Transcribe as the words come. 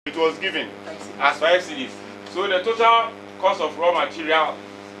it was given as 5 cedis. So the total cost of raw material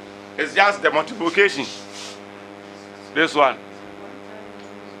is just the multiplication. This one.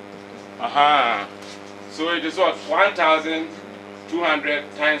 So it is what?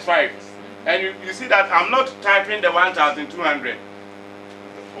 1,200 times 5. And you see that I'm not typing the 1,200.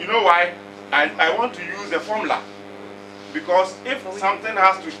 You know why? I want to use the formula. Because if something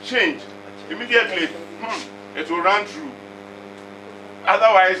has to change, immediately it will run through.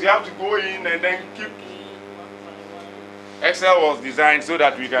 Otherwise, you have to go in and then keep. Excel was designed so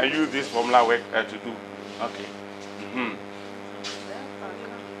that we can use this formula work to do. Okay.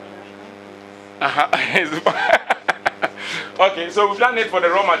 Okay, so we've done it for the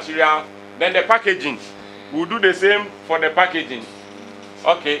raw material. Then the packaging. We'll do the same for the packaging.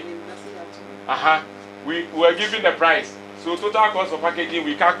 Okay. We were given the price. So total cost for packaging,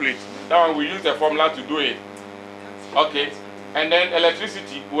 we calculate. That one, we use the formula to do it. Okay. And then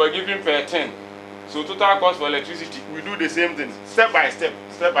electricity, we were given per 10. So total cost for electricity, we do the same thing. Step by step.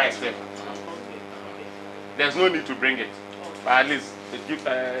 Step by step. There's no need to bring it. But at least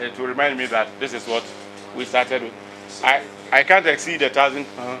it will remind me that this is what we started with. I can't exceed 1,000.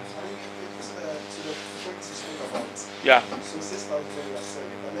 Yeah. So 6,000 you are selling,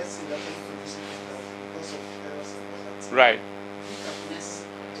 but let's say that you produce 50,000 because of errors and all that. Right. You calculate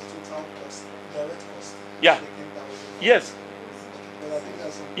the total cost, direct cost. Yeah. Yes. But I think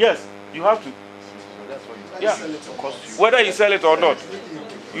that's yes, you have to. so that's what Yeah. cost you. Whether you sell it or not,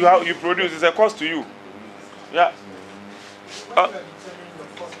 you produce. It's a cost to you. Yeah.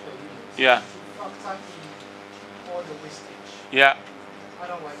 Yeah. Yeah.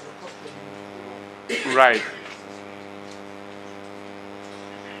 Right.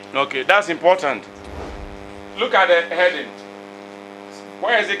 Okay, that's important. Look at the heading.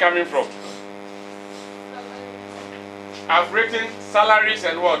 Where is it coming from? I've written salaries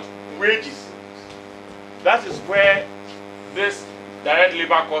and what? Wages. That is where this direct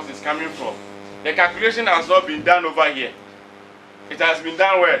labor cost is coming from. The calculation has not been done over here. It has been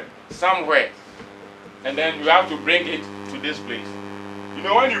done where? Somewhere. And then you have to bring it to this place. You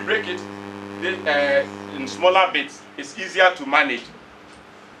know, when you break it in smaller bits, it's easier to manage.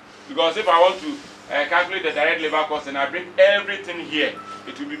 Because if I want to calculate the direct labor cost and I bring everything here,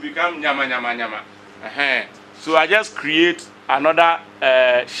 it will become nyama nyama nyama. So I just create another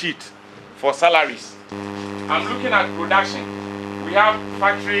sheet for salaries. I'm looking at production. We have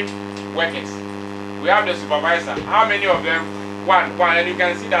factory workers. We have the supervisor. How many of them? One. And you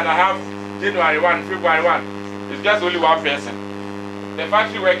can see that I have January 1, February 1. It's just only one person. The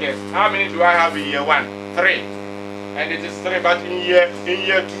factory workers, how many do I have in year 1? 3. And it is 3, but in year 2,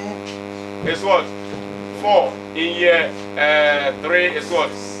 it's what? 4. In year 3, it's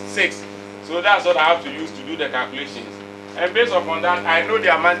what? 6. So that's what I have to use to do the calculations. And based upon that, I know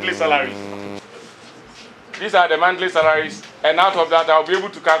their monthly salaries. These are the monthly salaries, and out of that, I'll be able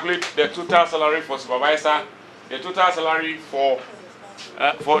to calculate the total salary for supervisor, the total salary for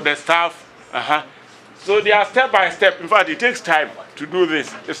the staff. So they are step by step. In fact, it takes time to do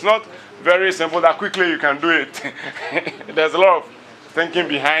this. It's not very simple that quickly you can do it. There's a lot of thinking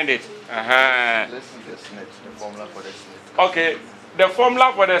behind it. Let's see the SNET, the formula for the SNET. Okay, the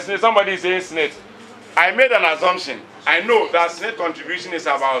formula for the SNET, somebody is saying SNET. I made an assumption. I know that SNET contribution is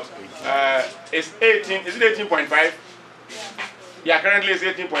about, is 18, is it 18.5? Yeah, currently it's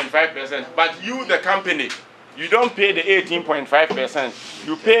 18.5%. But you, the company, you don't pay the 18.5%.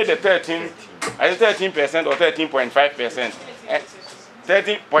 You pay the 13% or 13.5%.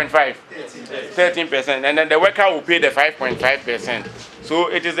 13.5. 13%. And then the worker will pay the 5.5%. So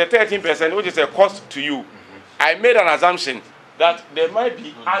it is the 13%, which is a cost to you. I made an assumption that there might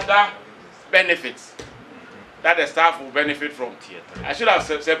be other benefits that the staff will benefit from. I should have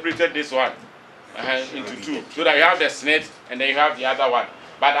separated this one into two, so that you have the SNET and then you have the other one.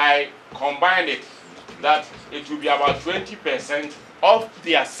 But I combined it, that it will be about 20% of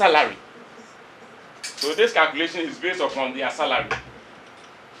their salary. So this calculation is based upon their salary.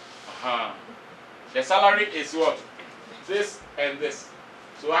 The salary is what? This and this.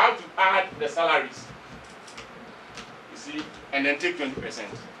 So I have to add the salaries. You see, and then take 20%.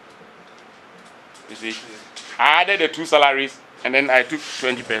 You see, I added the two salaries and then I took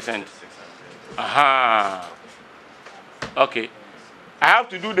 20%. Okay. I have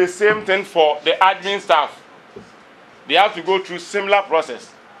to do the same thing for the admin staff. They have to go through similar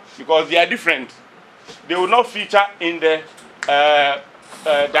process because they are different. They will not feature in the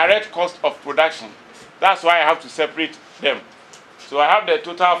direct cost of production. That's why I have to separate them. So I have the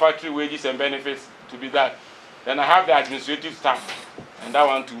total factory wages and benefits to be that. Then I have the administrative staff, and that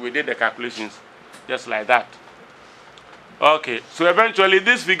one too. We did the calculations just like that. Okay, so eventually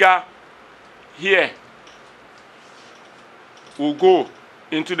this figure here will go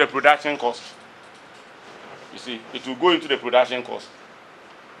into the production cost. You see, it will go into the production cost.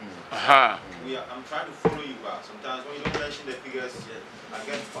 I'm trying to follow you, but sometimes when you don't mention the figures, I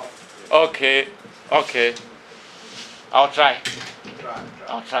get off. Okay. I'll try. Try.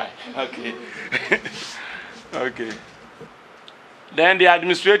 I'll try. Okay. Okay. Then the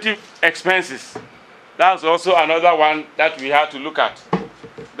administrative expenses. That's also another one that we have to look at.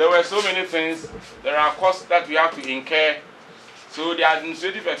 There were so many things. There are costs that we have to incur. So the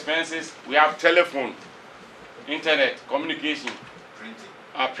administrative expenses, we have telephone, internet, communication,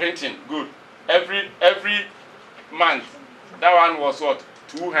 printing. Good. Every month, that one was what?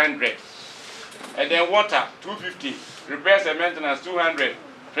 200. And then water, 250. Repairs and maintenance, 200.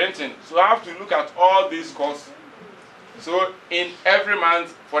 Printing. So I have to look at all these costs. So in every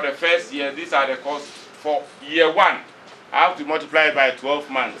month for the first year, these are the costs for year 1. I have to multiply it by 12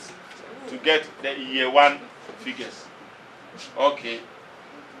 months to get the year 1 figures. Okay.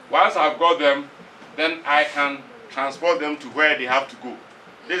 Once I've got them, then I can transport them to where they have to go.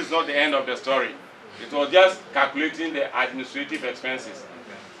 This is not the end of the story. It was just calculating the administrative expenses.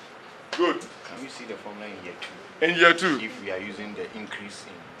 Good. Can we see the formula in year 2? In year 2? If we are using the increase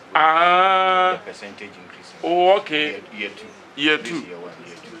in the percentage increase in okay. Year 2. Year 2. This year 1,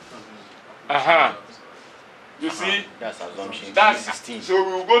 year 2. You see? That's assumption. That's 16. So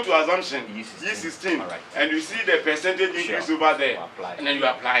we will go to assumption. Year 16. All right. And you see the percentage increase over there. Apply. And then you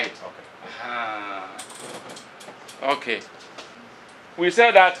apply it. Okay. We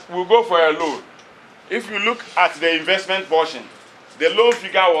said that we'll go for a loan. If you look at the investment portion, the loan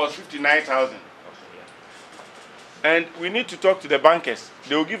figure was 59,000. And we need to talk to the bankers.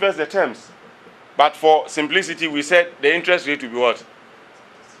 They will give us the terms. But for simplicity, we said the interest rate will be what?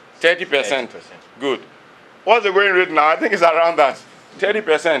 30%. Good. What's the going rate now? I think it's around that.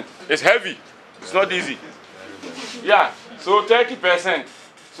 30%. It's heavy. It's not easy. Yeah. So 30%.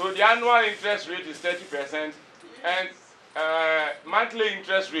 So the annual interest rate is 30%. And monthly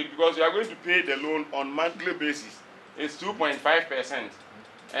interest rate, because you are going to pay the loan on monthly basis, is 2.5%.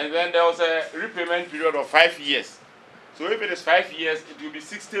 And then there was a repayment period of 5 years. So if it is 5 years, it will be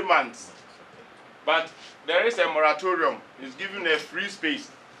 60 months. But there is a moratorium. It's given a free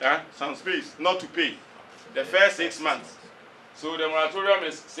space, some space, not to pay the first 6 months. So the moratorium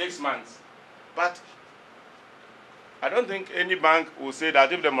is 6 months. But I don't think any bank will say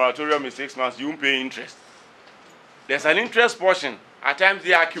that if the moratorium is 6 months, you won't pay interest. There's an interest portion. At times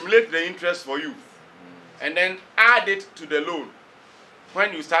they accumulate the interest for you and then add it to the loan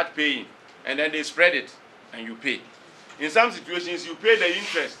when you start paying, and then they spread it and you pay. In some situations, you pay the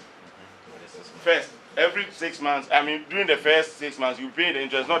interest first. Every 6 months, during the first 6 months, you pay the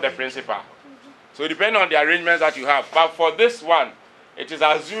interest, not the principal. So depending on the arrangements that you have. But for this one, it is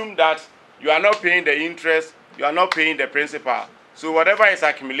assumed that you are not paying the interest, you are not paying the principal. So whatever is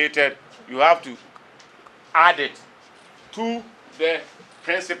accumulated, you have to add it to the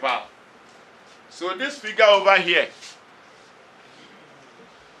principal. So this figure over here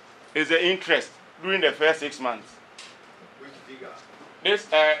is the interest during the first 6 months. Which figure? This,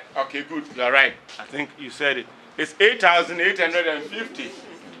 okay, good, you are right. I think you said it. It's 8,850.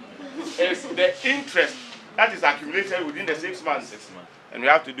 It's the interest that is accumulated within the 6 months. And we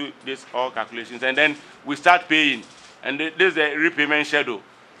have to do this all calculations. And then we start paying. And this is the repayment schedule.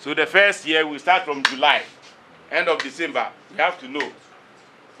 So the first year we start from July, end of December. We have to know.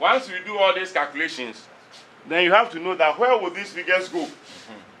 Once we do all these calculations, then you have to know that where will these figures go?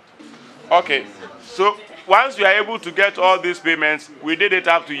 Okay, so once you are able to get all these payments, we did it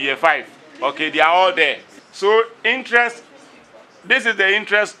up to year 5. Okay, they are all there. So interest, this is the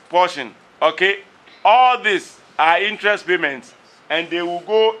interest portion. Okay, all these are interest payments, and they will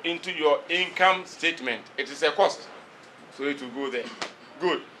go into your income statement. It is a cost, so it will go there.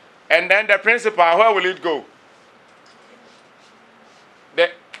 Good. And then the principal, where will it go?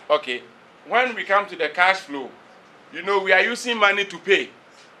 Okay, when we come to the cash flow, you know we are using money to pay.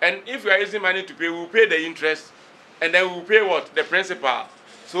 And if we are using money to pay, we will pay the interest, and then we will pay what? The principal.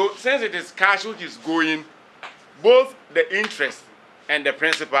 So since it is cash which is going, both the interest and the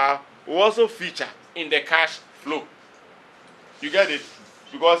principal will also feature in the cash flow. You get it?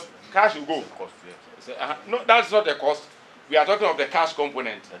 Because cash will go. No, that's not the cost. We are talking of the cash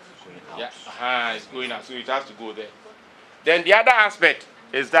component. Yeah, it's going out, so it has to go there. Then the other aspect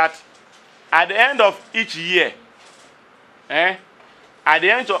is that at the end of each year, at the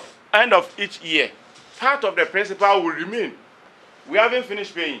end of each year, part of the principal will remain. We haven't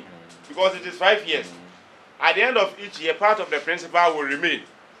finished paying because it is 5 years. At the end of each year, part of the principal will remain.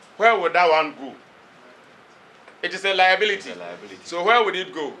 Where will that one go? It is a liability. It's a liability. So where would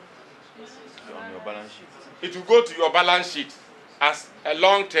it go? On your balance sheet. It will go to your balance sheet as a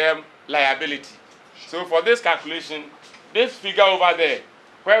long-term liability. So for this calculation, this figure over there,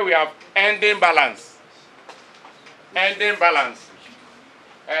 where we have ending balance, this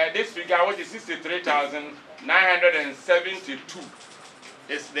figure, which is 63,972,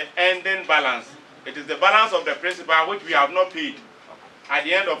 is the ending balance. It is the balance of the principal which we have not paid at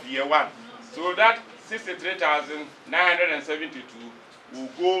the end of year 1. So that 63,972 will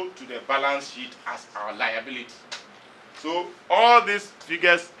go to the balance sheet as our liability. So all these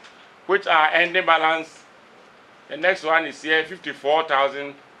figures which are ending balance, the next one is here,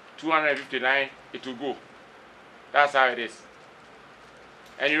 54,259, it will go. That's how it is.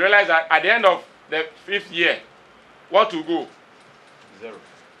 And you realize that at the end of the 5th year, what will go? 0. It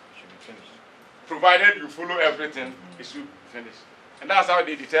should be finished. Provided you follow everything, it should finish. And that's how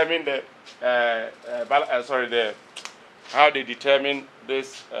they determine the how they determine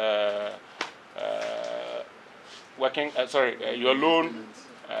this your loan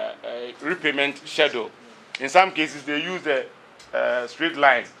repayment schedule. In some cases, they use the straight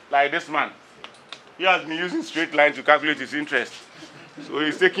line, like this man. He has been using straight line to calculate his interest, so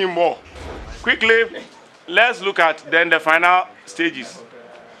he's taking more. Quickly, let's look at then the final stages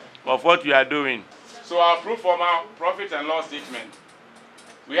of what we are doing. So our pro forma profit and loss statement.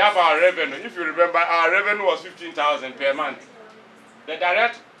 We have our revenue. If you remember, our revenue was 15,000 per month. The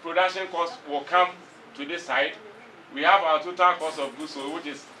direct production cost will come to this side. We have our total cost of goods sold, which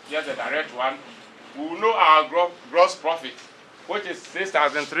is just the direct one. We will know our gross profit, which is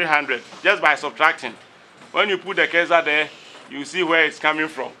 6,300, just by subtracting. When you put the cursor there, you see where it's coming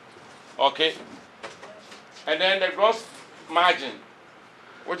from. Okay? And then the gross margin,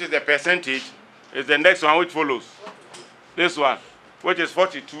 which is the percentage, is the next one which follows. This one, which is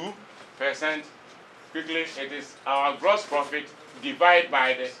 42%. Quickly, it is our gross profit divided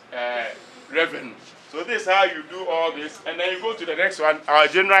by the revenue. So this is how you do all this. And then you go to the next one, our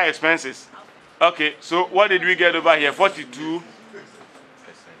general expenses. Okay, so what did we get over here? 42%.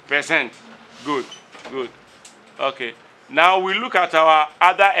 Good, good. Okay, now we look at our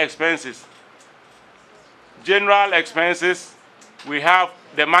other expenses. General expenses, we have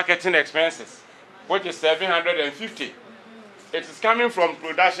the marketing expenses, which is 750. It is coming from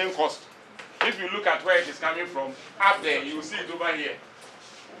production cost. If you look at where it is coming from, up there, you will see it over here.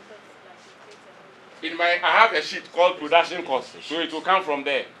 I have a sheet called production cost, so it will come from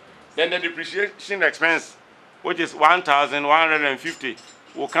there. Then the depreciation expense, which is 1,150,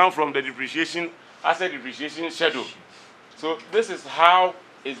 will come from the asset depreciation schedule. So this is how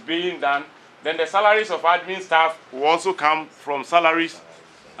it's being done. Then the salaries of admin staff will also come from salaries,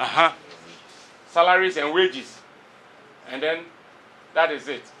 salaries and wages. And then that is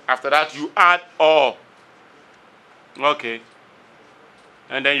it. After that, you add all. Okay.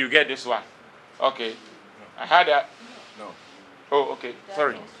 And then you get this one. Okay. I had that. No. Oh, okay.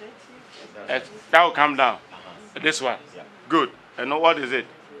 Sorry. That will come down. This one. Yeah. Good. And what is it?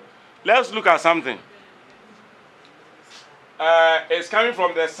 Let's look at something. It's coming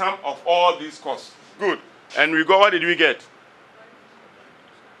from the sum of all these costs. Good. And we got, what did we get?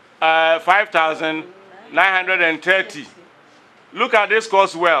 5,930. Look at this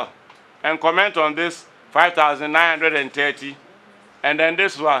cost well and comment on this 5,930. And then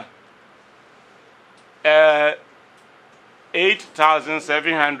this one,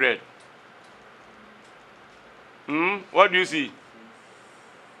 8,700. What do you see?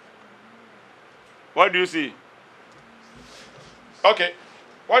 What do you see? Okay.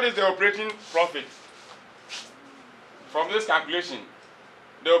 What is the operating profit? From this calculation,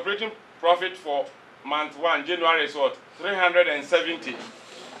 the operating profit for month 1, January, is what? 370.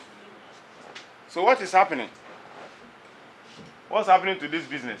 So what is happening? What's happening to this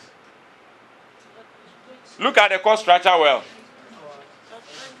business? Look at the cost structure well.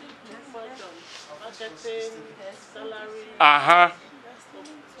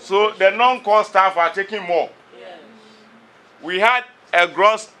 So the non-cost staff are taking more. We had a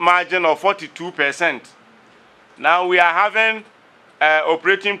gross margin of 42%. Now we are having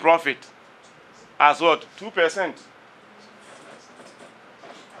operating profit as what? 2%.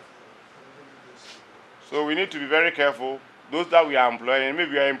 So we need to be very careful. Those that we are employing,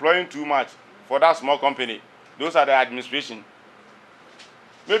 maybe we are employing too much for that small company. Those are the administration.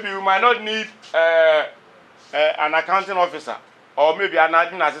 Maybe we might not need an accounting officer or maybe an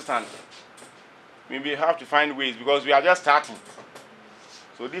admin assistant. Maybe we have to find ways because we are just starting.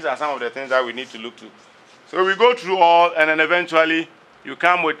 So these are some of the things that we need to look to. So we go through all, and then eventually you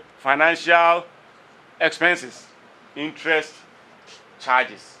come with financial expenses, interest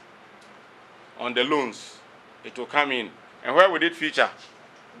charges on the loans. it will come in. And where would it feature?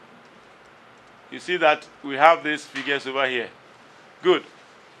 You see that we have these figures over here. Good.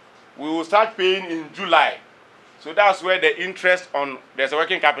 We will start paying in July. So that's where the interest on there's a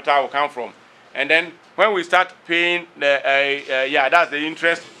working capital will come from. And then when we start paying that's the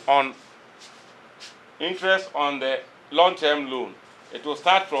interest on the long-term loan. It will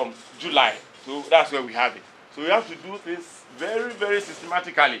start from July. So that's where we have it. So we have to do this very, very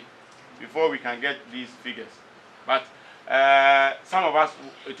systematically before we can get these figures. But some of us,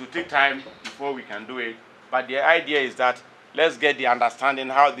 it will take time before we can do it. But the idea is that let's get the understanding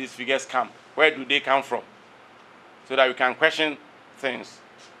how these figures come. Where do they come from? So that we can question things.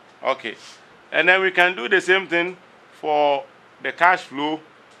 Okay. And then we can do the same thing for the cash flow,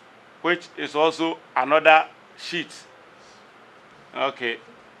 which is also another sheet. Okay.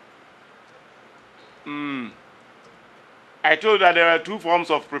 I told you that there are two forms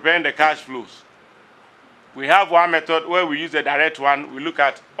of preparing the cash flows. We have one method where we use the direct one. We look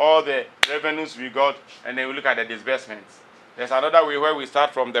at all the revenues we got, and then we look at the disbursements. There's another way where we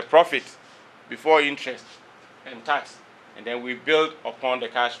start from the profit before interest and tax, and then we build upon the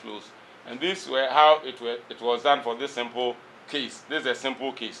cash flows. And this is how it was done for this simple case. This is a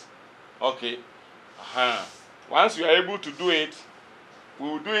simple case. Okay. Once we are able to do it, we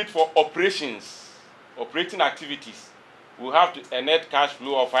will do it for operating activities. We'll have a net cash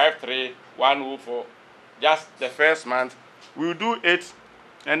flow of 53104 for just the first month. We'll do it,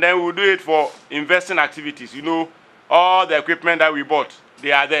 and then we'll do it for investing activities. You know, all the equipment that we bought,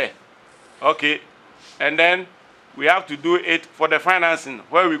 they are there. Okay. And then we have to do it for the financing.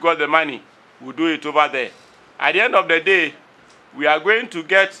 Where we got the money, we'll do it over there. At the end of the day, we are going to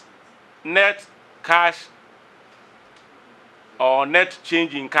get net cash or net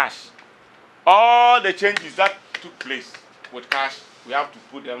change in cash. All the changes that took place with cash, we have to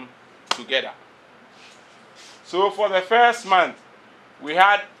put them together. So for the first month, we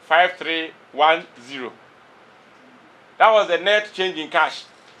had 5310. That was the net change in cash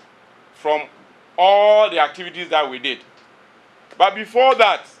from all the activities that we did. But before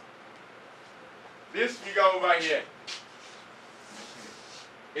that, this figure over here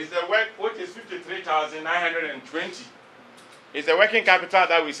is the work, which is 53,920. It's the working capital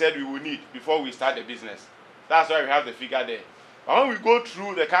that we said we would need before we start the business. That's why we have the figure there. But when we go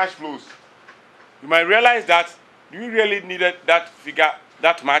through the cash flows, you might realize that we really needed that figure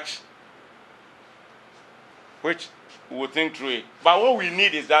that much, which we will think through it. But what we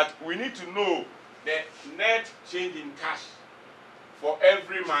need is that we need to know the net change in cash for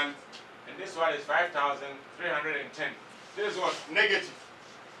every month. And this one is 5,310. This was negative.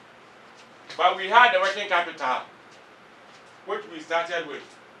 But we had the working capital, which we started with,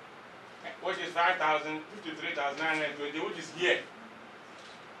 which is 53,920, which is here.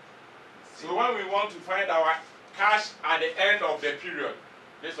 So when we want to find our cash at the end of the period,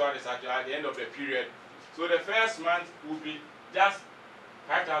 this one is actually at the end of the period. So the first month will be just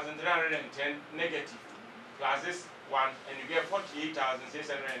 5,310 negative plus this one, and you get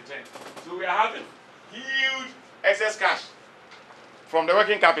 48,610. So we are having huge excess cash from the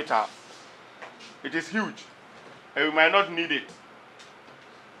working capital. It is huge, and we might not need it.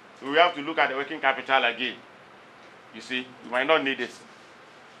 So we have to look at the working capital again. You see, we might not need it.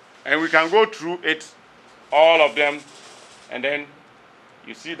 And we can go through it, all of them, and then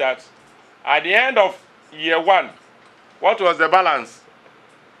you see that at the end of year one, what was the balance?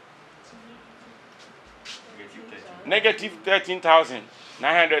 Negative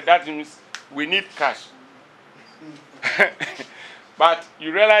 13,900. That means we need cash. But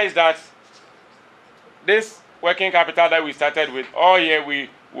you realize that this working capital that we started with, all year we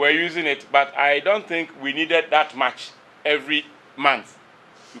were using it, but I don't think we needed that much every month.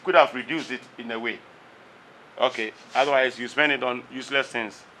 You could have reduced it in a way. Okay, otherwise you spend it on useless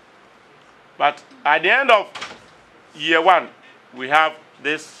things. But at the end of year one, we have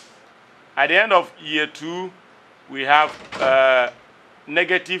this. At the end of year two, we have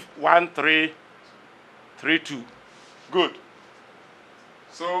negative 1332. Good.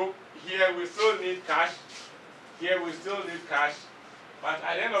 So here we still need cash. Here we still need cash. But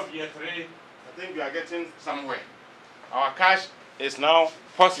at the end of year three, I think we are getting somewhere. Our cash is now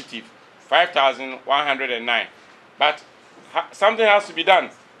positive, 5,109. But something has to be done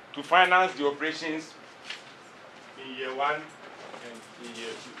to finance the operations in year one and in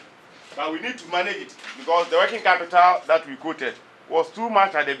year two. But we need to manage it because the working capital that we quoted was too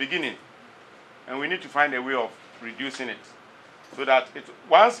much at the beginning. And we need to find a way of reducing it so that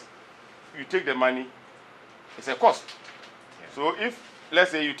once you take the money, it's a cost. Yeah. So if,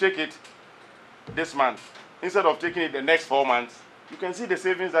 let's say, you take it this month, instead of taking it the next 4 months, you can see the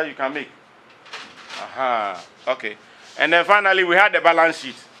savings that you can make. Okay. And then finally, we had the balance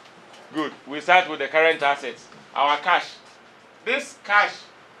sheet. Good. We start with the current assets. Our cash. This cash,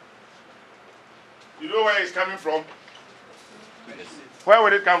 you know where it's coming from? Where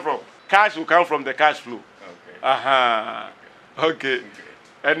would it come from? Cash will come from the cash flow. Okay. Okay.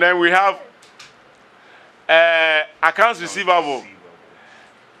 And then we have accounts receivable.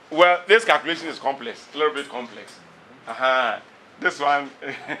 Well, this calculation is complex, a little bit complex. This one,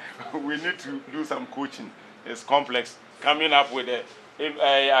 we need to do some coaching. It's complex. Coming up with the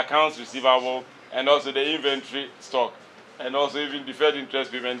accounts receivable and also the inventory stock and also even deferred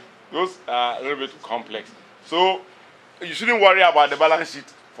interest payment. Those are a little bit complex. So you shouldn't worry about the balance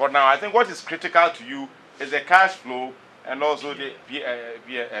sheet for now. I think what is critical to you is the cash flow and also the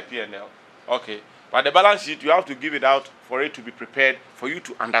P&L. Okay. But the balance sheet, you have to give it out for it to be prepared, for you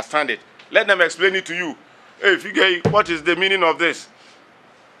to understand it. Let them explain it to you. Hey, figure, what is the meaning of this?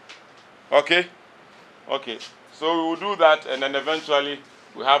 Okay? Okay. So we will do that, and then eventually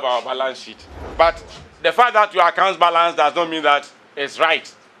we have our balance sheet. But the fact that your account's balance does not mean that it's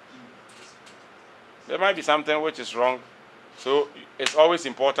right. There might be something which is wrong. So it's always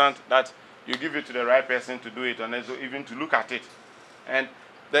important that you give it to the right person to do it, and also even to look at it. And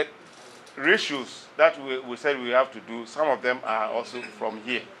the ratios that we said we have to do, some of them are also from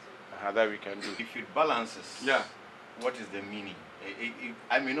here that we can do. If it balances, yeah, what is the meaning?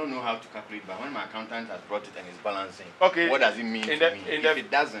 I may not know how to calculate, but when my accountant has brought it and it's balancing, okay, what does it mean to me? If it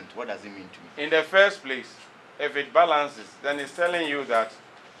doesn't, what does it mean to me? In the first place, if it balances, then it's telling you that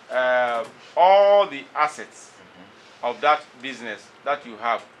all the assets of that business that you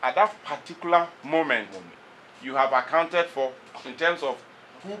have at that particular moment, you have accounted for in terms of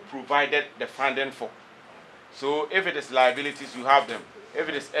who provided the funding for. So if it is liabilities, you have them. If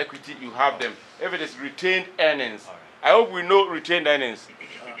it is equity, you have them. If it is retained earnings, I hope we know retained earnings.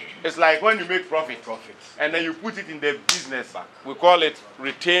 It's like when you make profit, and then you put it in the business. We call it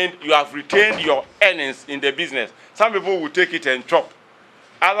retained. You have retained your earnings in the business. Some people will take it and chop.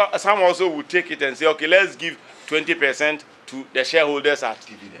 Some also will take it and say, okay, let's give 20% to the shareholders at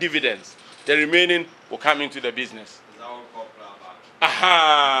dividends. The remaining will come into the business.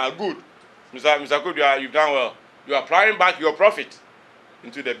 Good. Mr. Kodu, you've done well. You are applying back your profit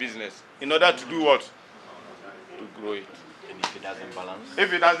into the business in order to do what? To grow it. And if it doesn't balance?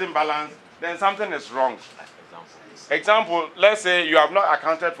 If it doesn't balance, then something is wrong. Example, let's say you have not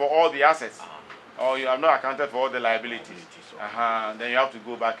accounted for all the assets, or you have not accounted for all the liabilities. Then you have to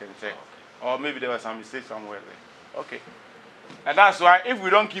go back and check. Or maybe there was some mistake somewhere there. Okay. And that's why if we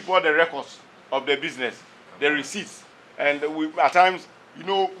don't keep all the records of the business, the receipts, and we, at times, you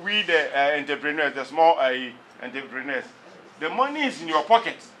know, we the entrepreneurs, the small entrepreneurs, the money is in your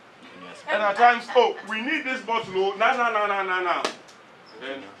pocket. And at times, oh, we need this bottle. No.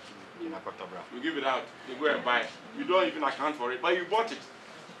 Then you give it out. You go and buy it. You don't even account for it, but you bought it.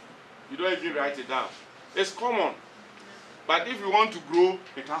 You don't even write it down. It's common. But if you want to grow,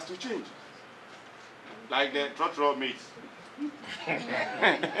 it has to change. Like the trotro mates.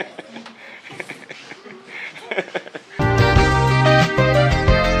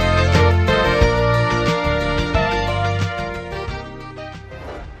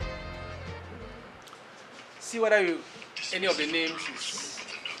 See whether any of the names is.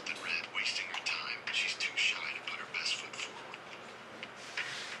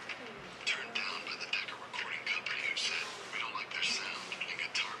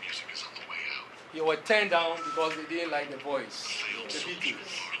 You were turned down because they didn't like the voice, the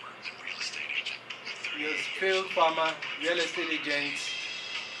Beatles. He was failed farmer, real estate agent,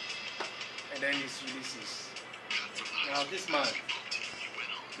 and then his releases. Now this man,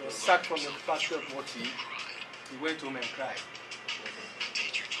 he was sacked from the factory of Moti. He went home and cried.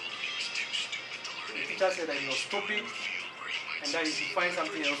 The teacher said that he was stupid and that he should find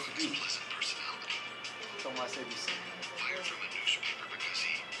something else to do. Thomas said this.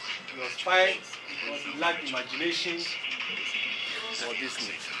 He was fired because he lacked imagination for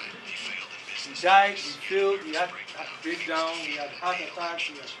business. He died, he failed, he had a breakdown, he had heart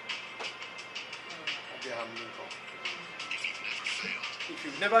attacks. Abraham Lincoln. If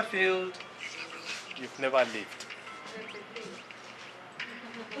you've never failed, you've never lived.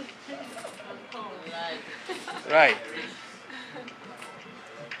 Right.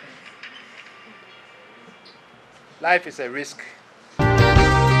 Life is a risk.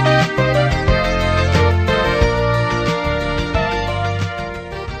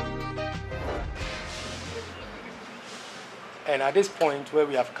 And at this point where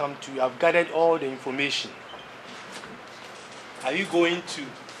we have come to, you have gathered all the information. Are you going to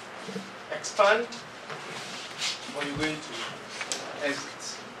expand or are you going to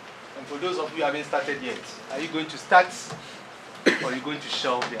exit? And for those of you who haven't started yet, are you going to start or are you going to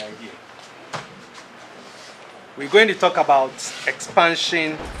shelve the idea? We're going to talk about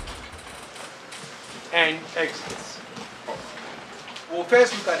expansion and exits. We'll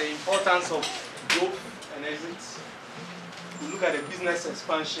first look at the importance of growth and exits. We'll look at the business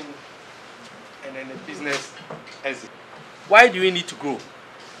expansion and then the business exit. Why do we need to grow?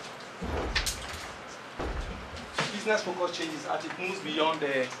 Business focus changes as it moves beyond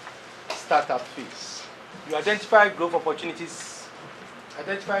the startup phase. You identify growth opportunities.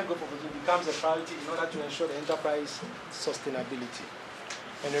 Identifying growth opportunity becomes a priority in order to ensure the enterprise sustainability.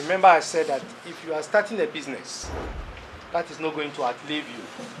 And remember I said that if you are starting a business that is not going to outlive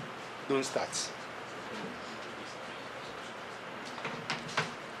you, don't start.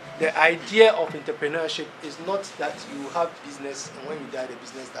 The idea of entrepreneurship is not that you have business and when you die the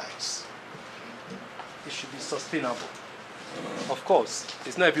business dies. It should be sustainable. Of course,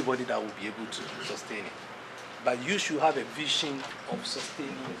 it's not everybody that will be able to sustain it. But you should have a vision of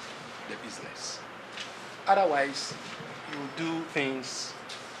sustaining the business. Otherwise, you will do things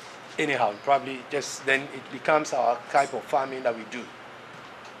anyhow. Probably just then it becomes our type of farming that we do.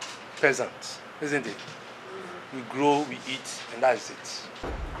 Peasants, isn't it? We grow, we eat, and that's it.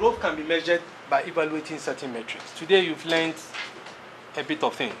 Growth can be measured by evaluating certain metrics. Today you've learned a bit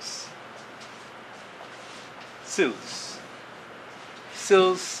of things. Sales.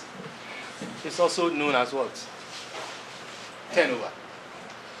 Sales is also known as what? Turnover.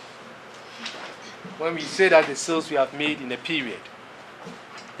 When we say that the sales we have made in a period,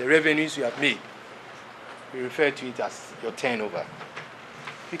 the revenues we have made, we refer to it as your turnover.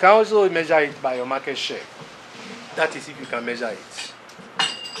 You can also measure it by your market share. That is if you can measure it.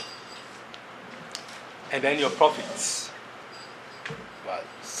 And then your profits. Well,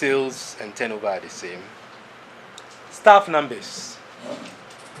 sales and turnover are the same. Staff numbers.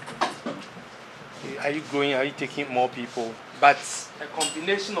 Are you growing? Are you taking more people? But a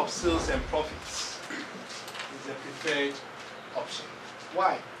combination of sales and profits is the preferred option.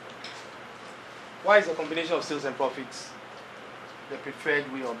 Why? Why is a combination of sales and profits the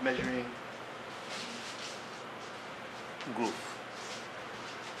preferred way of measuring growth?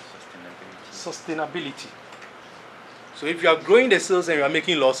 Sustainability. So if you are growing the sales and you are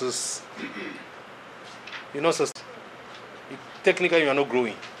making losses, you're not technically you are not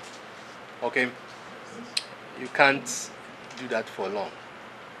growing. Okay? You can't do that for long.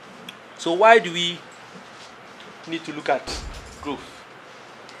 So why do we need to look at growth?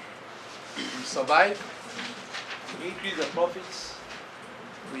 We survive, we increase the profits,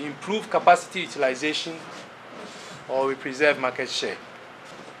 we improve capacity utilization, or we preserve market share.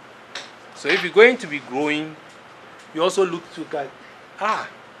 So if you're going to be growing, you also look at,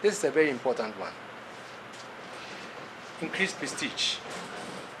 this is a very important one. Increased prestige.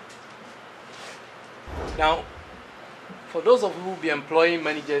 Now, for those of you who will be employing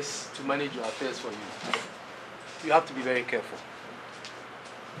managers to manage your affairs for you, you have to be very careful.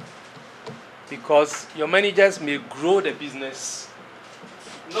 Because your managers may grow the business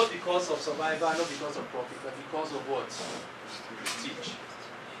not because of survival, not because of profit, but because of what? Prestige.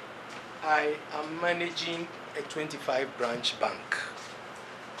 I am managing a 25 branch bank.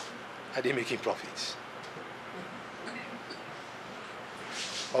 Are they making profits?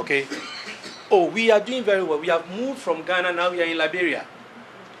 Okay. Oh, we are doing very well. We have moved from Ghana, now we are in Liberia.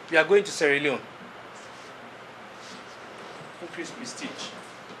 We are going to Sierra Leone. Increase prestige.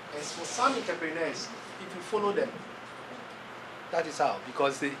 And for some entrepreneurs, if you follow them, that is how,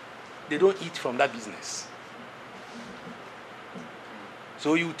 because they don't eat from that business.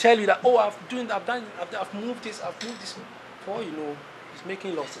 So you tell you that, oh, I've moved this, before you know, he's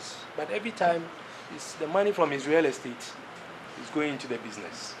making losses. But every time, it's the money from his real estate is going into the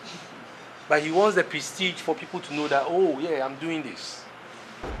business. But he wants the prestige for people to know that, oh, yeah, I'm doing this.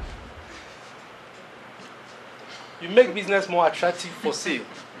 You make business more attractive for sale.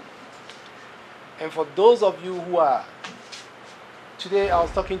 And for those of you who are, today I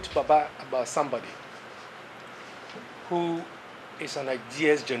was talking to Baba about somebody who is an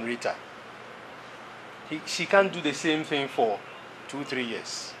ideas generator. She can't do the same thing for 2-3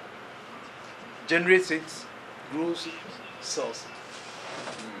 years. Generates it, grows it, sells it.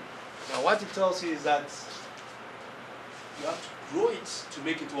 Now what it tells you is that you have to grow it to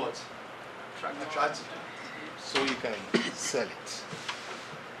make it what? Attractive. So you can sell it.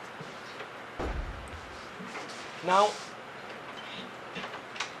 Now,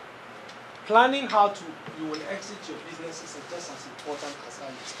 planning how you will exit your business is just as important as how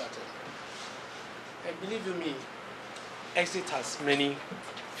you started. And believe you me, exit has many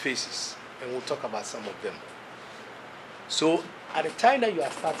phases, and we'll talk about some of them. So at the time that you are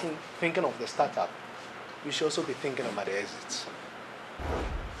starting thinking of the startup, you should also be thinking about the exits.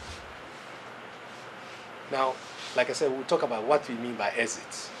 Now, like I said, we'll talk about what we mean by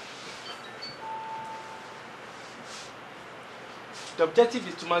exits. The objective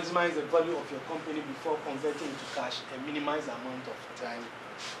is to maximize the value of your company before converting into cash and minimize the amount of time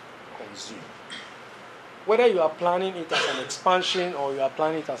consumed. Whether you are planning it as an expansion or you are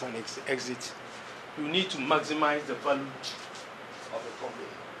planning it as an exit, you need to maximize the value of the company.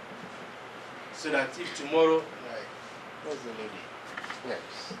 So that if tomorrow, like, where's the lady?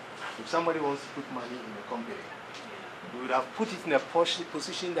 Yes. If somebody wants to put money in the company, we would have put it in a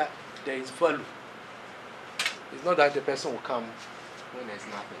position that there is value. It's not that the person will come when there's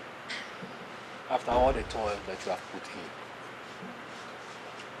nothing, after all the toil that you have put in.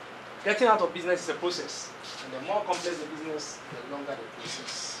 Getting out of business is a process, and the more complex the business, the longer the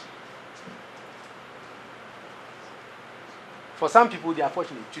process. For some people, they are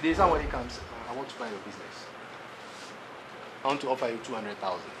fortunate. Today, somebody comes, I want to buy your business. I want to offer you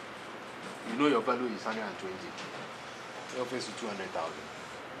 200,000. You know your value is 120. He offers you 200,000.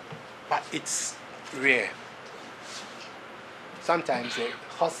 But it's rare. Sometimes the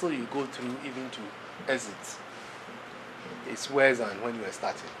hustle you go through even to exit is worse than when you were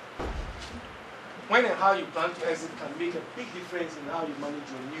starting. When and how you plan to exit can make a big difference in how you manage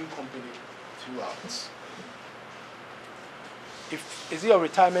your new company throughout. Is it a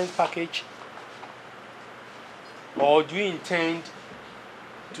retirement package? Or do you intend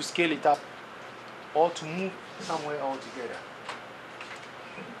to scale it up or to move somewhere altogether?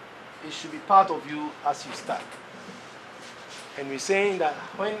 It should be part of you as you start. And we're saying that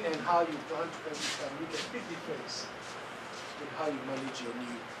when and how you plan to exit can make a big difference in how you manage your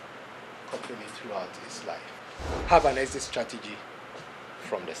new company throughout its life. Have an exit strategy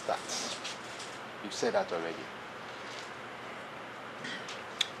from the start. You've said that already.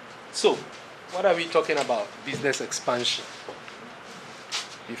 So, what are we talking about? Business expansion.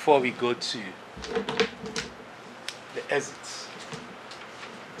 Before we go to the exits.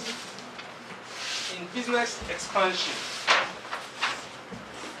 In business expansion,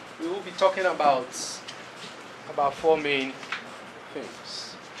 we will be talking about four main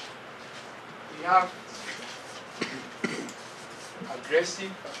things. We have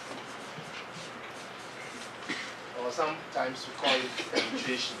aggressive, or sometimes we call it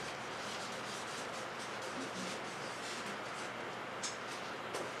penetration.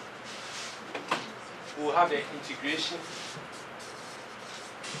 We'll have the integration,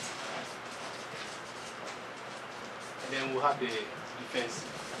 and then we'll have the defensive.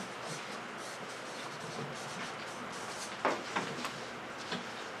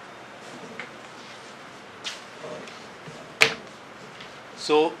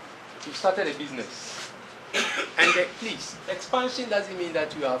 So, you started a business, and please, expansion doesn't mean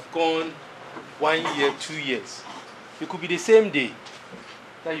that you have gone 1 year, 2 years. It could be the same day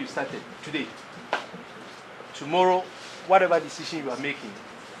that you started, today. Tomorrow, whatever decision you are making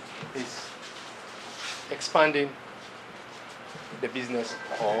is expanding the business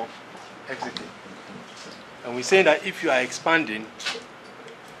or exiting. And we're saying that if you are expanding,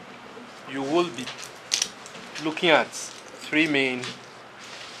 you will be looking at three main,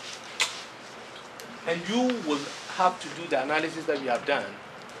 and you will have to do the analysis that we have done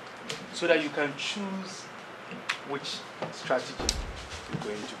so that you can choose which strategy you're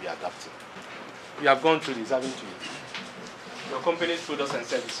going to be adapting. You have gone through this, haven't you? Your company's products and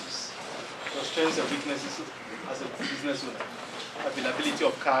services, your strengths and weaknesses as a business owner, availability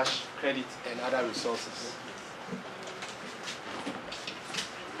of cash, credit, and other resources.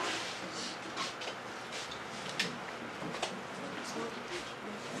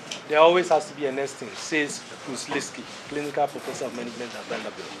 There always has to be a next thing. Says Kusliski, Clinical Professor of Management at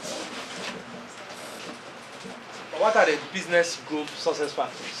Bankable. What are the business growth success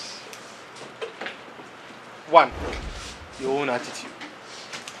factors? 1, your own attitude.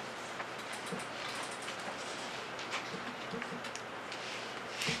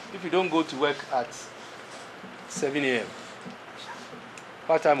 If you don't go to work at 7 a.m.,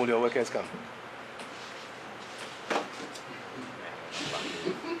 what time will your workers come?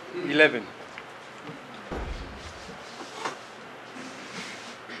 11.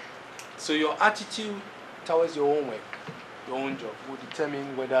 So your attitude towards your own work, your own job, will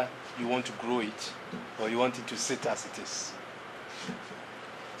determine whether you want to grow it or you want it to sit as it is.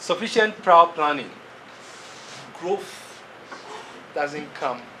 Sufficient prior planning. Growth doesn't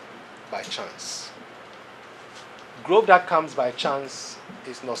come by chance. Growth that comes by chance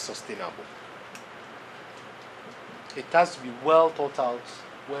is not sustainable. It has to be well thought out,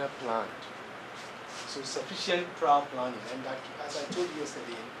 well planned, So sufficient prior planning, and that, as I told you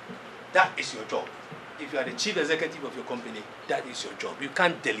yesterday, that is your job. If you are the chief executive of your company, that is your job. You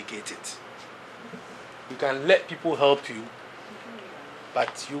can't delegate it. You can let people help you,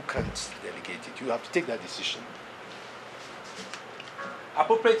 but you can't delegate it. You have to take that decision.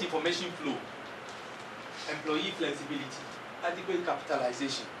 Appropriate information flow, employee flexibility, adequate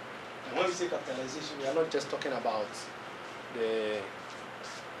capitalization. And when we say capitalization, we are not just talking about the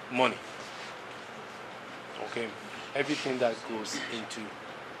money. Okay, everything that goes into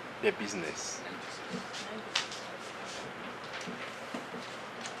the business.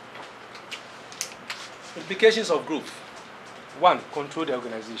 Implications of growth. One, control the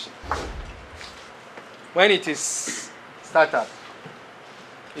organization. When it is startup,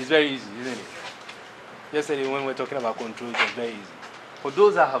 it's very easy, isn't it? Yesterday when we were talking about control, it was very easy. For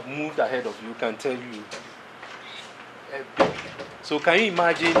those that have moved ahead of you, can tell you. So can you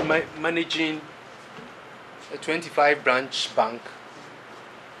imagine managing a 25 branch bank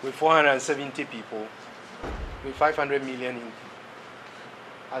with 470 people with 500 million in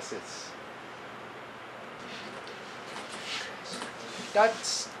assets?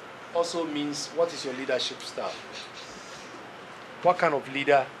 That also means, what is your leadership style? What kind of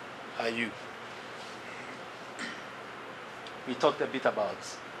leader are you? We talked a bit about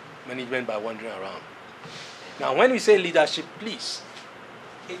management by wandering around. Now, when we say leadership, please,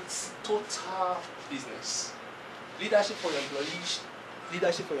 it's total business. Leadership for your employees,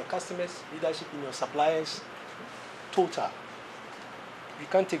 leadership for your customers, leadership in your suppliers, total. You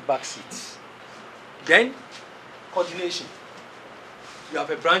can't take back seats. Then, coordination. You have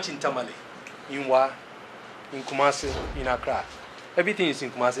a branch in Tamale, in Wa, in Kumasi, in Accra. Everything is in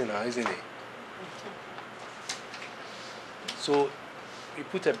Kumasi now, isn't it? So, we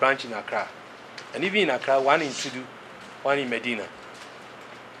put a branch in Accra. And even in Accra, one in Tudu, one in Medina.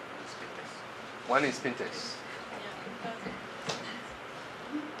 One in Spintex.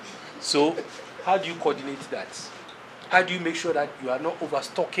 So, how do you coordinate that? How do you make sure that you are not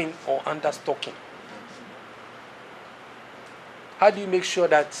overstocking or understocking? How do you make sure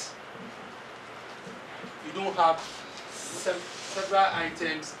that you don't have several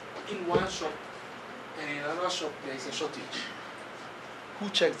items in one shop and in another shop there is a shortage? Who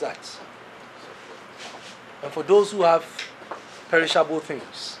checks that? And for those who have perishable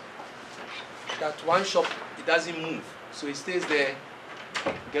things, that one shop, it doesn't move, so it stays there,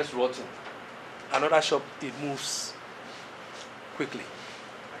 gets rotten. Another shop, it moves quickly.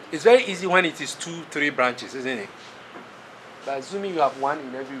 It's very easy when it is 2-3 branches, isn't it? But assuming you have one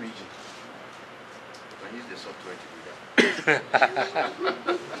in every region. You can use the software to do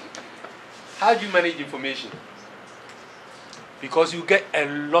that. How do you manage information? Because you get a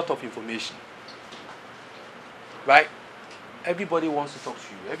lot of information. Right? Everybody wants to talk to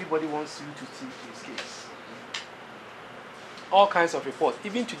you. Everybody wants you to see his case. All kinds of reports.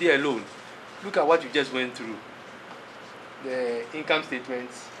 Even today alone, look at what you just went through. The income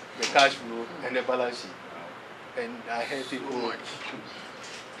statements, the cash flow, and the balance sheet. And I heard people.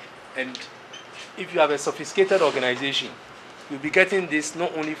 And if you have a sophisticated organization, you'll be getting this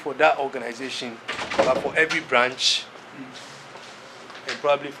not only for that organization, but for every branch and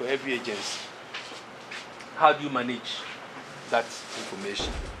probably for every agency. How do you manage that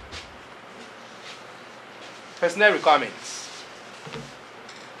information? Personnel requirements,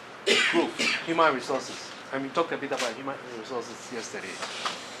 growth, human resources. And we talked a bit about human resources yesterday.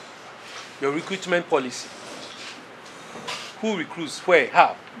 Your recruitment policy. Who recruits, where,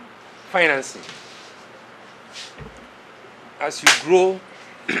 how? Financing. As you grow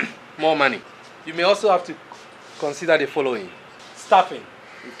more money, you may also have to consider the following. Staffing,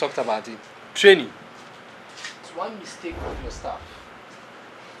 we've talked about it. Training. It's one mistake of your staff.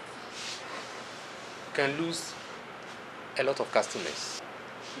 You can lose a lot of customers.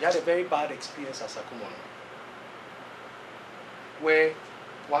 We had a very bad experience at Sakumono, where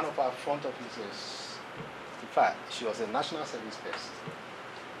one of our front officers, in fact, she was a national service person.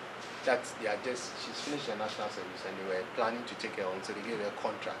 That they are just, she's finished her national service and they were planning to take her on, so they gave her a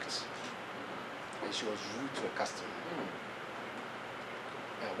contract. And she was rude to a customer.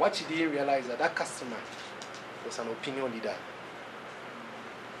 And what she didn't realize that that customer was an opinion leader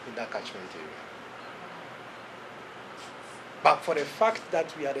in that catchment area. But for the fact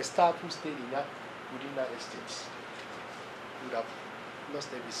that we had a staff who stayed in that, within that estate, we would have lost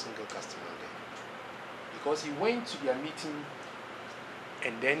every single customer there. Because he went to their meeting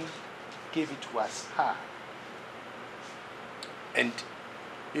and then gave it to us, her. And,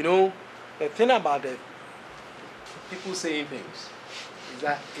 you know, the thing about the people saying things is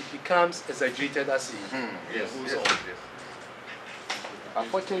that it becomes exaggerated as it goes on.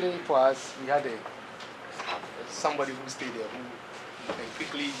 Unfortunately for us, we had a somebody who stayed there who, and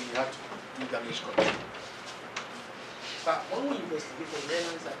quickly we had to do damage control. But when we investigated, we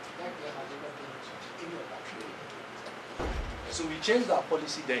realized that that guy had never been to any of that training. So we changed our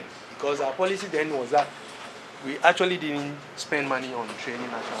policy then, because our policy then was that we actually didn't spend money on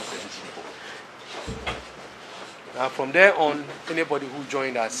training national service people. Now from there on, anybody who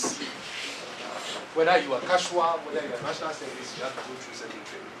joined us, whether you are casual, whether you are national service, you have to go through certain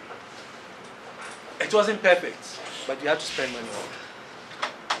training. It wasn't perfect, but you had to spend money on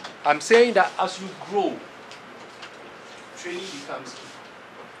it. I'm saying that as you grow, training becomes key.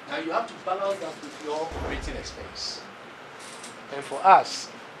 Now you have to balance that with your operating expense. And for us,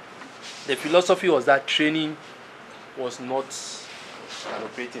 the philosophy was that training was not an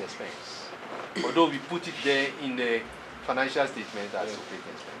operating expense. Although we put it there in the financial statement as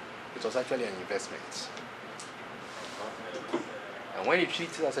operating expense, it was actually an investment. And when you treat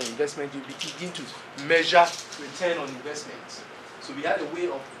it as an investment, you begin to measure return on investment. So we had a way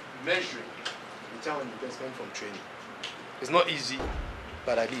of measuring return on investment from training. It's not easy,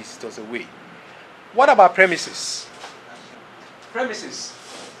 but at least it was a way. What about premises? Premises.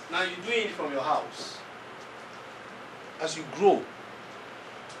 Now you're doing it from your house. As you grow,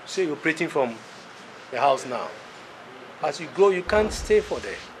 say you're operating from the house now. As you grow, you can't stay for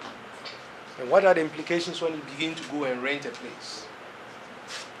there. And what are the implications when you begin to go and rent a place?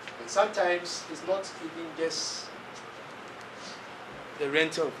 And sometimes it's not even just the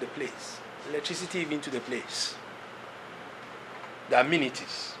rental of the place, electricity even to the place, the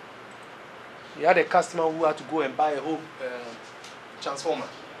amenities. You had a customer who had to go and buy a whole transformer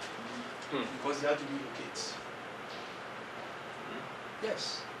because he had to relocate.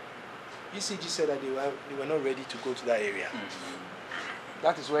 Yes. ECG said that they were not ready to go to that area.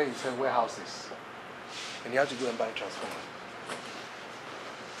 That is where he said warehouses. And you have to go and buy a transformer.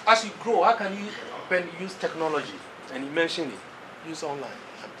 As you grow, how can you use technology? And he mentioned it. Use online.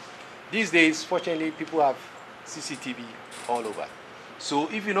 These days, fortunately, people have CCTV all over. So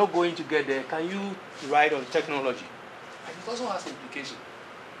if you're not going to get there, can you ride on technology? And it also has implication.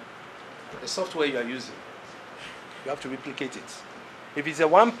 The software you are using, you have to replicate it. If it's a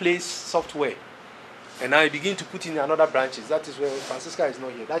one-place software, and now you begin to put in another branches, that is where Francisca is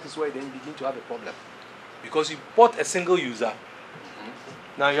not here. That is where then you begin to have a problem. Because you bought a single user,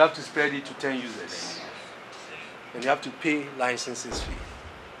 now you have to spread it to 10 users. And you have to pay licenses fee.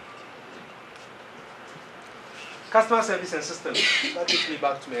 Customer service and systems. That takes me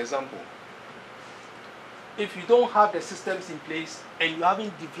back to my example. If you don't have the systems in place and you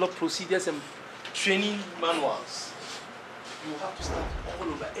haven't developed procedures and training manuals, you have to start all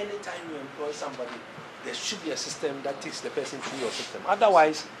over. Anytime you employ somebody, there should be a system that takes the person through your system.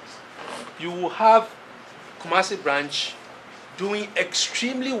 Otherwise, you will have Kumasi branch doing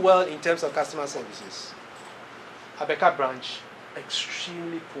extremely well in terms of customer services. Abeka branch,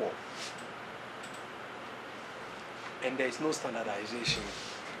 extremely poor. And there is no standardization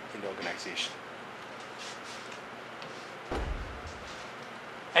in the organization.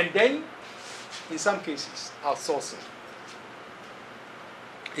 And then, in some cases, outsourcing.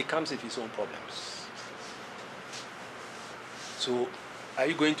 It comes with its own problems. So, are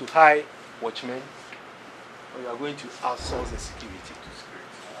you going to hire watchmen, or you are going to outsource the security?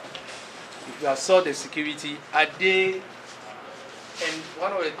 If you outsource the security, are they? And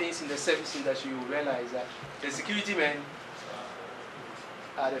one of the things in the service industry you will realize that the security men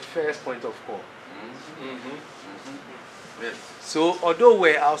are the first point of call. Yes. So, although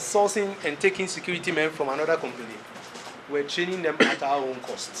we're outsourcing and taking security men from another company, we're training them at our own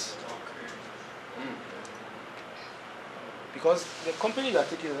cost. Because the company you are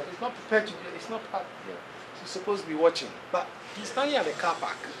taking is not prepared to do it, it's not part, it's supposed to be watching. But he's standing at the car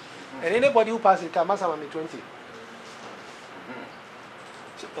park, and anybody who passes the car must have a 20.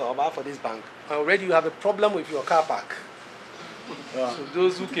 So, about for this bank, already you have a problem with your car park. So,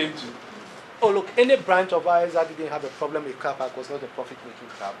 those who came to, oh, look, any branch of ours that didn't have a problem with car park was not a profit making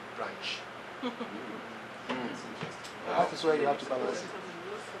car branch. That is where you have to balance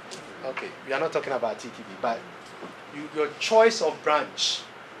it. Okay, we are not talking about TTB, but your choice of branch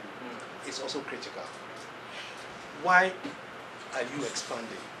is also critical. Why are you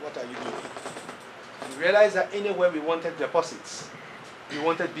expanding? What are you doing? We realized that anywhere we wanted deposits, we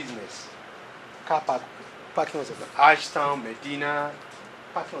wanted business. Car park, parking was at Ashtown, Medina,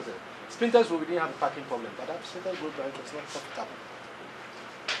 parking was at Sprinters Road. We didn't have a parking problem, but that Sprinters Road branch was not profitable.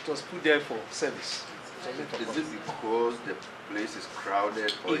 It was put there for service. Is it because the place is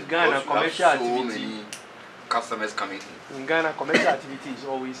crowded, or in Ghana, commercial have so activity, many customers coming in? In Ghana, commercial activity is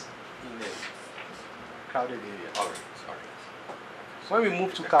always in the crowded area. All right. When we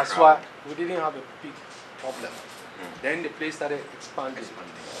moved to Kaswa, we didn't have a big problem. Then the place started expanding.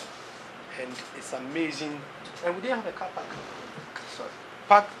 And it's amazing. And we didn't have a car park. Sorry.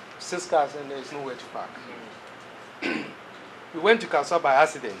 Park 6 cars and there's nowhere to park. We went to Kaswa by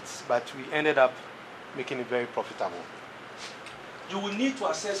accident, but we ended up making it very profitable. You will need to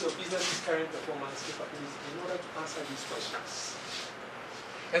assess your business's current performance capabilities in order to answer these questions.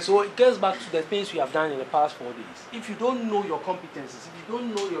 And so it gets back to the things we have done in the past 4 days. If you don't know your competencies, if you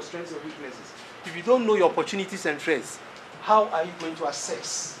don't know your strengths and weaknesses, if you don't know your opportunities and threats, how are you going to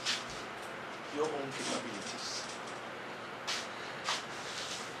assess your own capabilities?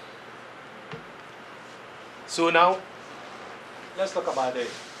 So now, let's talk about the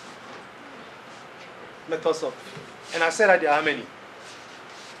methods of, and I said that there are many.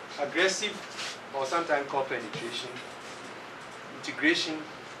 Aggressive, or sometimes called penetration, integration,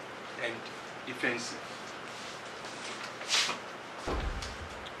 and defensive.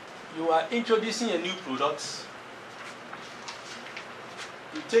 You are introducing a new product.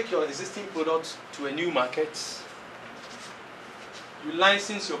 You take your existing product to a new market. You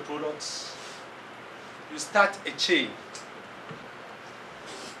license your products. You start a chain.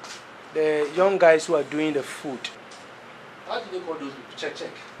 The young guys who are doing the food, how do they call those people?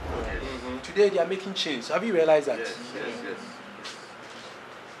 Check. Today they are making chains. Have you realized that? Yes.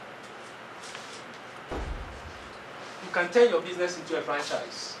 You can turn your business into a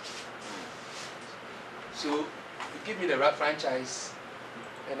franchise. So you give me the right franchise,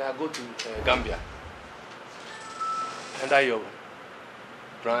 and I go to Gambia under your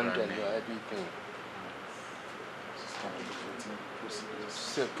brand and your everything.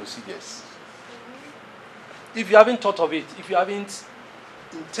 Procedures. If you haven't thought of it, if you haven't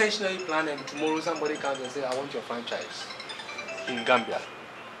intentionally planned, and tomorrow somebody comes and says, I want your franchise in Gambia,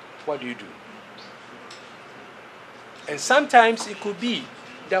 what do you do? And sometimes it could be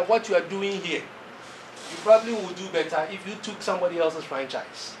that what you are doing here, you probably would do better if you took somebody else's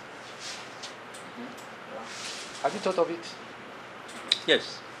franchise. Have you thought of it?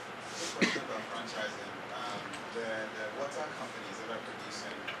 Yes. Question about franchising. The water companies that are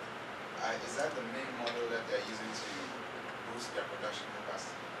producing, is that the main model that they're using to boost their production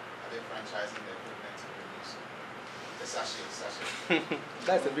capacity? Are they franchising the equipment to produce the sachet?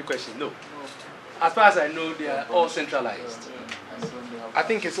 That's a big question. No. As far as I know, they are all centralized. I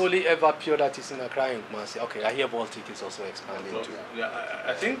think it's only ever pure that is in Accra and Kumasi. Okay, I hear Baltic is also expanding too.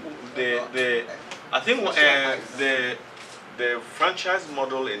 I think the franchise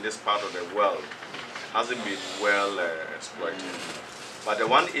model in this part of the world hasn't been well exploited. But the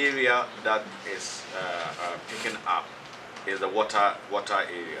one area that is picking up is the water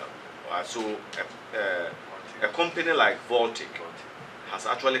area. So a company like Baltic has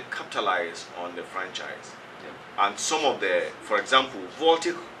actually capitalized on the franchise. And some of the, for example,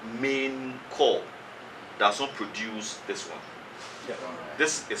 Baltic main core does not produce this one. Yeah.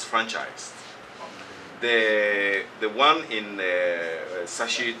 This is franchised. The one in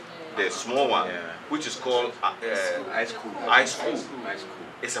Sachet, the small one, which is called Ice Cool. Ice Cool,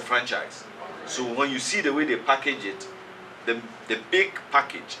 it's a franchise. So when you see the way they package it, the big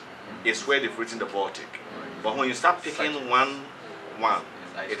package is where they've written the Baltic. But when you start picking one,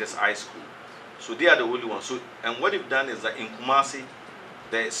 it is Ice Cool. So they are the only ones. So, and what they've done is that in Kumasi,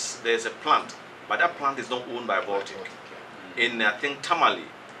 there's a plant, but that plant is not owned by Baltic. In I think Tamale,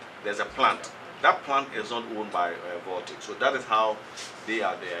 there's a plant. That plant is not owned by Baltic. So that is how they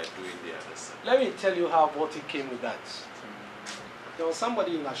are doing their business. Let me tell you how Baltic came with that. There was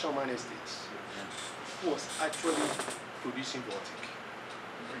somebody in Ashoman Estate who was actually producing Baltic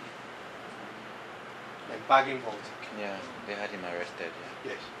and bagging Baltic. Yeah, they had him arrested.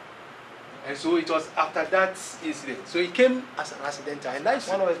 Yeah. Yes. And so it was after that incident. So it came as an accidental. And that's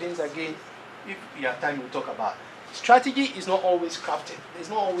one of the things, again, if we have time, we'll talk about. Strategy is not always crafted. It's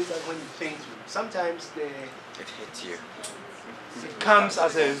not always like when you think through. Sometimes It hits you. it comes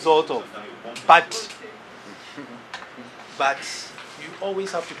as a result of, but you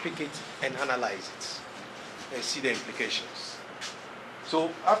always have to pick it and analyze it and see the implications. So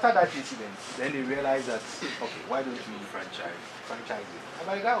after that incident, then they realized that, okay, why don't we franchise it? And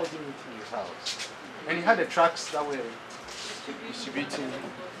my guy was doing it in his house. And he had the trucks that were distributing.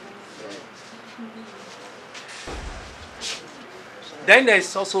 Then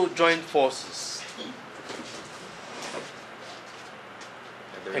there's also joint forces.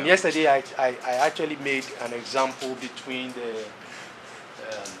 And yesterday I actually made an example between the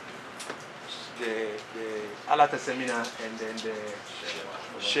Alata seminar and then the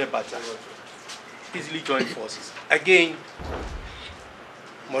shea butter. Easily joint forces. Again,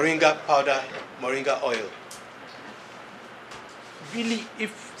 moringa powder, moringa oil. really,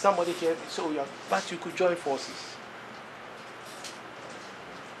 if somebody here, so yeah, but you could join forces.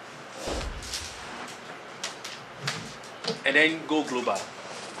 And then go global.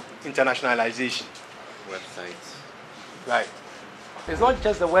 Internationalization. Websites. Right. It's not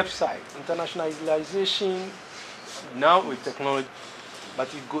just the website. Internationalization, now with technology, but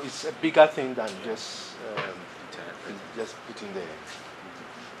it's a bigger thing than just putting there.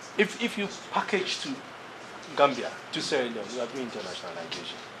 If you package to Gambia, to Sierra Leone, you are doing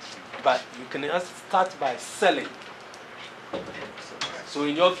internationalization. But you can start by selling. So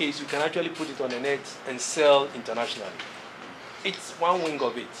in your case, you can actually put it on the net and sell internationally. It's one wing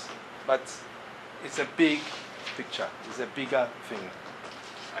of it, but it's a big picture. It's a bigger thing.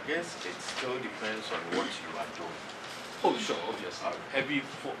 I guess it still depends on what you are doing. Oh, sure, obviously.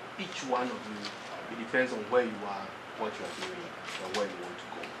 For each one of you, it depends on where you are, what you are doing, and where you want to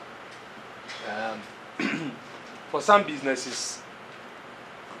go. For some businesses,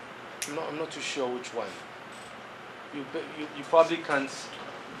 I'm not too sure which one. You probably can't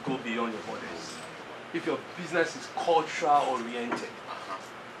go beyond your borders. If your business is cultural oriented,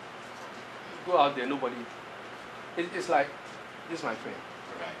 go out there, nobody. It's like, this is my friend.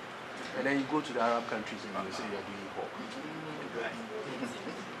 Right. And then you go to the Arab countries and you say you're doing pork.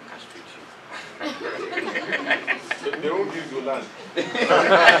 Castrate you. They won't give you land.